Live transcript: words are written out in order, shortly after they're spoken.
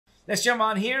let's jump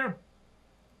on here.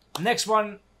 Next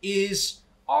one is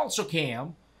also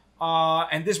cam.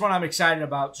 And this one I'm excited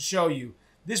about to show you.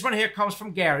 This one here comes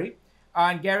from Gary.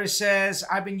 And Gary says,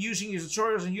 I've been using your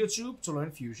tutorials on YouTube to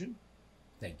learn Fusion.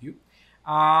 Thank you.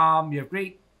 You have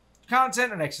great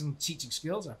content and excellent teaching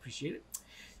skills. I appreciate it.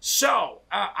 So,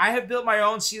 I have built my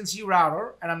own CNC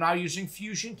router, and I'm now using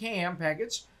Fusion CAM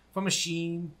package for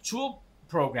machine tool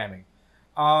programming.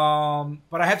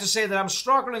 But I have to say that I'm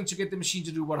struggling to get the machine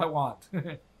to do what I want.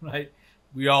 Right?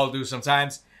 We all do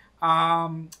sometimes.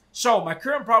 So, my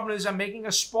current problem is I'm making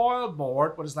a spoil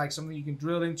board, what is like something you can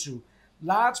drill into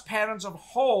large patterns of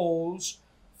holes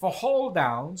for hold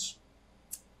downs.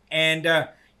 And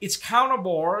it's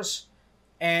counterbores,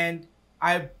 and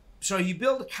so you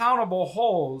build countable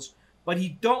holes, but you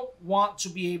don't want to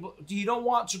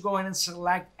go in and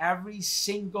select every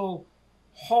single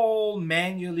hole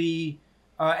manually,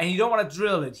 and you don't want to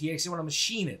drill it. You actually want to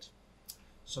machine it.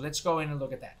 So let's go in and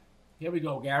look at that. Here we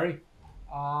go, Gary.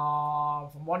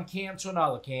 From one cam to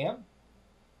another cam.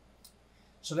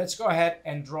 So let's go ahead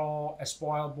and draw a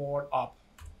spoil board up.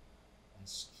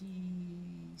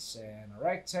 Keys and a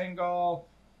rectangle.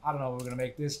 I don't know, we're going to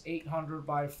make this 800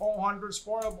 by 400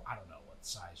 spoil. I don't know what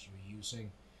size you're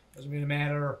using. Doesn't really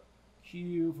matter.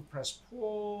 Q for press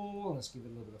pull. Let's give it a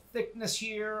little bit of thickness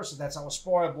here. So that's our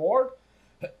spoil board.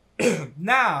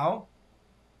 Now,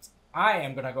 I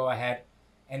am going to go ahead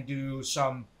and do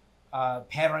some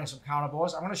patterning, some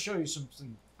counterboards. I'm going to show you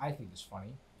something I think is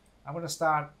funny. I'm going to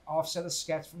start offset a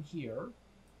sketch from here.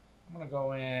 I'm going to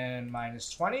go in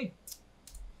 -20.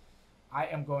 I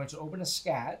am going to open a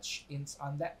sketch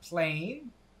on that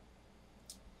plane.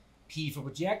 P for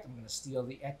project. I'm going to steal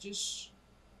the edges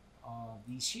of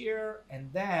these here.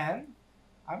 And then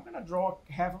I'm going to draw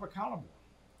half of a counterboard.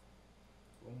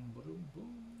 Boom, boom,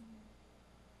 boom.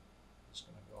 Just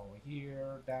going to go over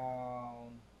here,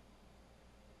 down.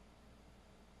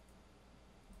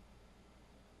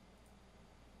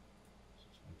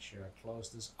 Just make sure I close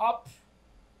this up.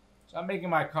 So I'm making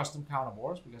my custom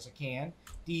counterboards because I can.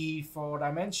 D for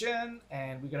dimension,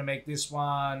 and we're gonna make this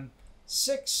one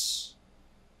 6,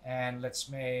 and let's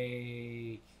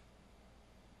make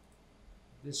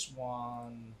this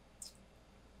one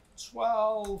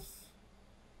 12,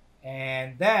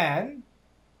 and then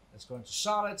let's go into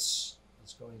solids.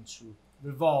 Let's go into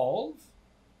revolve,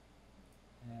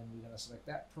 and we're gonna select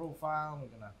that profile. And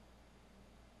we're gonna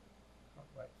cut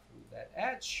right through that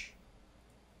edge.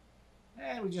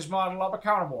 And we just model up a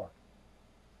counterboard.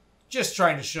 Just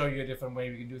trying to show you a different way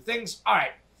we can do things. All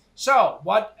right. So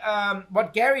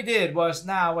what Gary did was,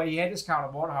 now where he had his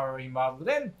counterboard, however he modeled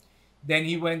it in, then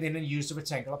he went in and used the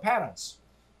rectangular patterns.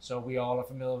 So we all are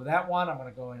familiar with that one. I'm going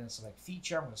to go in and select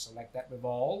feature. I'm going to select that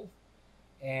revolve,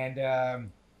 and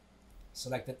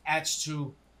select an edge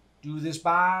to do this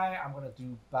by. I'm going to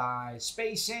do by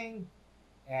spacing,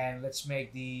 and let's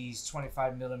make these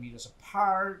 25 millimeters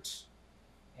apart.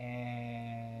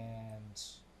 And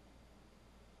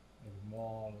maybe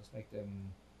more, let's make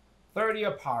them 30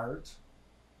 apart.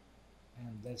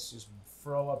 And let's just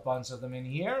throw a bunch of them in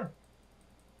here.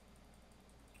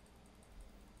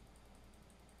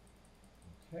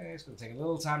 Okay, it's going to take a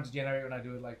little time to generate when I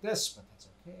do it like this, but that's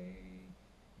okay.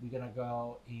 We're going to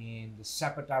go in the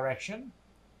separate direction.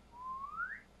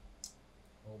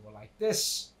 Over like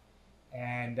this.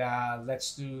 And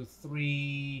let's do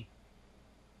 3...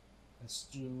 Let's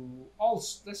do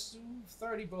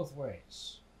 30 both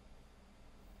ways.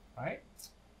 All right?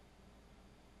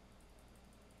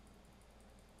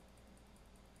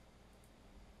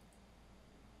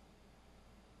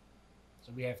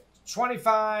 So we have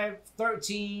 25,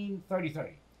 13, 30, 30.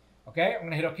 Okay, I'm going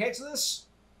to hit OK to this.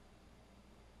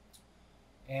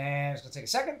 And it's going to take a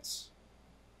second.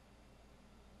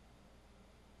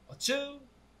 Or two.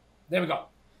 There we go.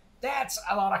 That's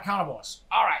a lot of counterboards.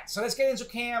 All right, so let's get into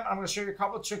CAM. I'm going to show you a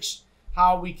couple of tricks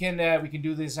how we can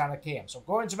do this on a CAM. So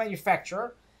go into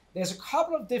manufacturer. There's a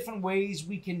couple of different ways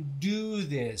we can do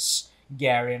this,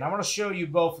 Gary, and I'm going to show you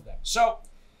both of them. So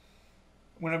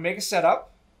I'm going to make a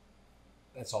setup.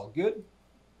 That's all good.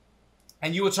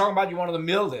 And you were talking about you wanted to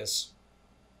mill this.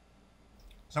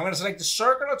 So I'm going to select the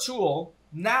circular tool.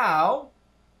 Now,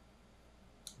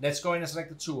 let's go in and select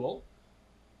the tool.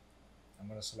 I'm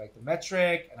going to select the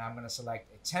metric, and I'm going to select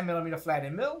a 10 millimeter flat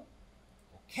end mill.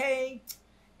 Okay.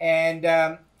 And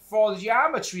for the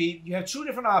geometry, you have two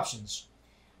different options.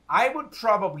 I would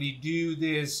probably do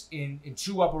this in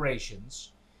 2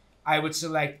 operations. I would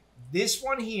select this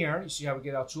one here. You see how we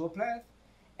get our tool path?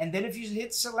 And then if you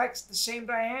hit select the same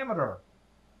diameter,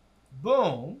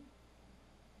 boom.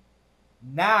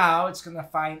 Now it's going to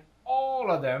find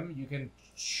all of them. You can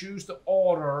choose the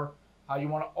order how you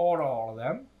want to order all of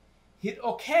them. Hit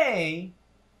OK,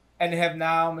 and have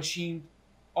now machined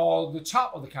all the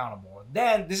top of the counterboard.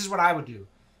 Then this is what I would do.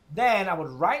 Then I would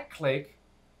right click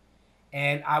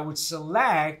and I would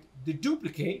select the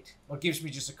duplicate, what gives me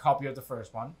just a copy of the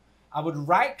first one. I would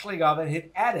right click on it,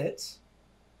 hit edit,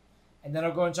 and then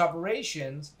I'll go into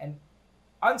operations and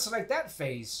unselect that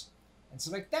face and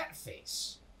select that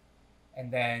face.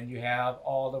 And then you have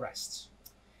all the rest.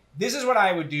 This is what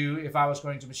I would do if I was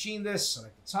going to machine this.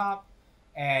 Select the top,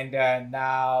 and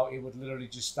now it would literally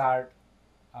just start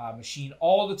machine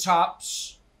all the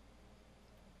tops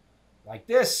like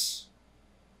this.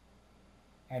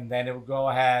 And then it will go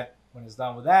ahead, when it's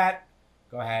done with that,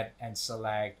 go ahead and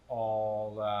select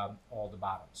all the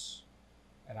bottoms.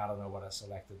 And I don't know what I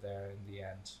selected there in the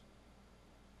end.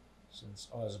 Since,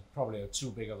 oh, there's probably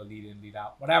too big of a lead in, lead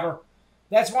out. Whatever.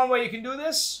 That's one way you can do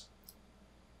this.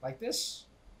 Like this.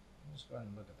 Let's go ahead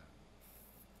and look at that.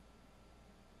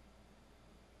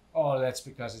 Oh, that's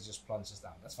because it just plunges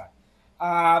down. That's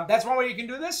fine. That's one way you can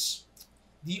do this.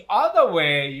 The other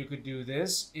way you could do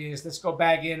this is, let's go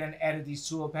back in and edit these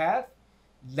toolpath.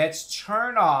 Let's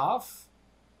turn off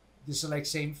the select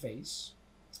same face,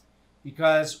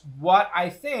 because what I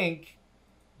think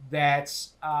that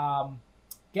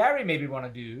Gary maybe want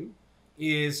to do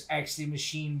is actually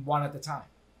machine one at a time.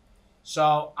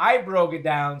 So I broke it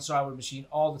down so I would machine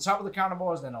all the top of the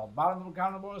counterboards, then all the bottom of the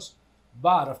counterboards.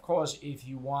 But of course, if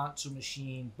you want to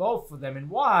machine both of them in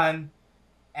one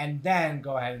and then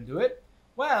go ahead and do it,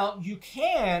 well, you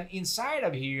can, inside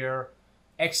of here,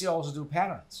 actually also do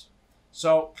patterns.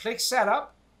 So click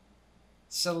setup,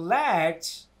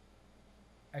 select,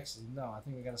 actually no, I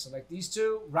think we gotta select these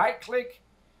two, right click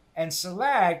and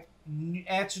select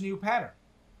add to new pattern.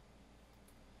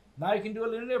 Now you can do a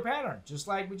linear pattern just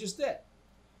like we just did.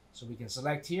 So we can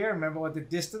select here, remember what the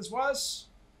distance was?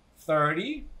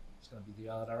 30. It's gonna be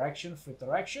the other direction, flip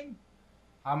direction.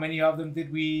 How many of them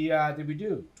did we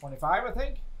do? 25, I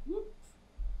think. Whoop.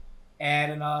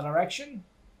 Add another direction.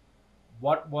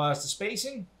 What was the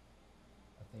spacing?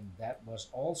 I think that was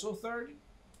also 30.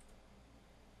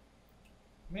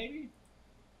 Maybe.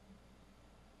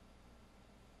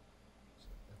 So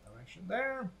that direction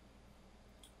there.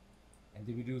 And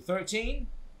did we do 13?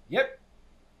 Yep.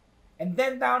 And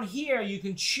then down here you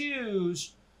can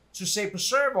choose to say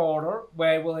preserve order,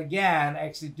 where it will again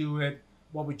actually do it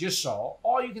what we just saw,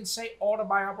 or you can say order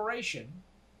by operation,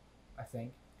 I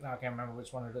think. Now I can't remember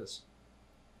which one it is.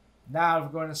 Now if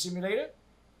we're going to simulate it,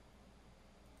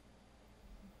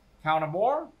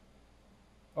 counterboard.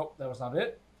 Oh, that was not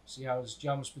it. See how it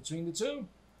jumps between the two.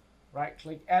 Right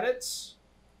click edits,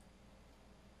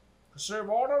 preserve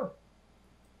order.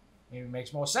 Maybe it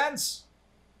makes more sense.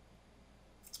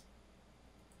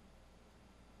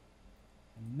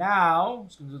 And now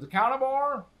it's going to do the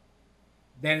counterboard.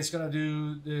 Then it's going to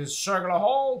do the circular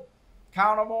hole,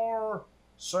 counterboard,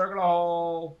 circular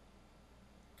hole,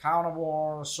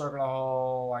 counterboard, circular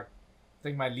hole. I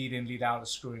think my lead in, lead out is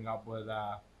screwing up with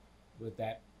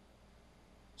that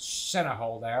center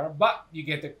hole there, but you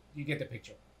get the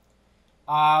picture.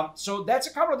 So that's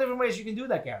a couple of different ways you can do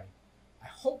that, Gary. I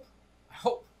hope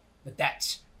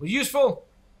that was useful.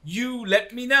 You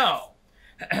let me know.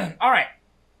 All right.